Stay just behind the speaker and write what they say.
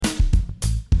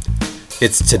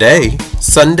It's today,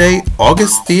 Sunday,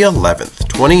 August the 11th,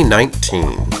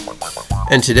 2019.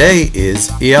 And today is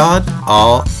Eid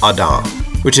al-Adha,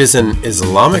 which is an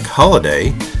Islamic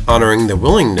holiday honoring the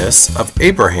willingness of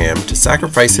Abraham to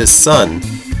sacrifice his son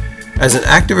as an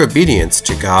act of obedience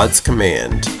to God's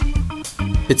command.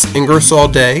 It's Ingersoll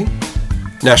Day,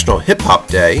 National Hip Hop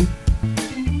Day,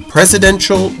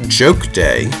 Presidential Joke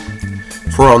Day,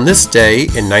 for on this day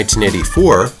in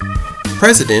 1984,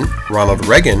 President Ronald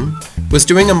Reagan was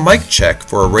doing a mic check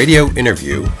for a radio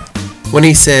interview when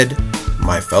he said,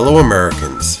 "My fellow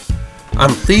Americans,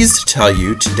 I'm pleased to tell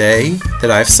you today that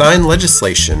I've signed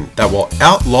legislation that will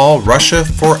outlaw Russia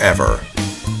forever.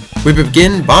 We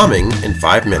begin bombing in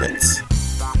 5 minutes."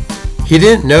 He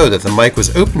didn't know that the mic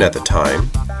was open at the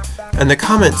time, and the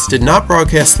comments did not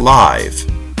broadcast live,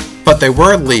 but they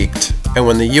were leaked, and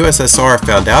when the USSR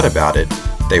found out about it,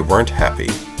 they weren't happy.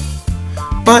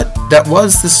 But that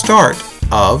was the start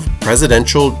of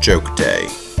Presidential Joke Day.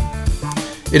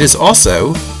 It is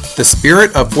also the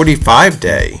Spirit of 45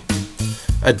 Day,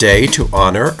 a day to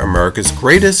honor America's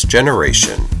greatest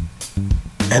generation.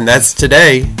 And that's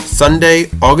today, Sunday,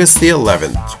 August the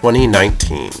 11th,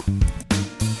 2019.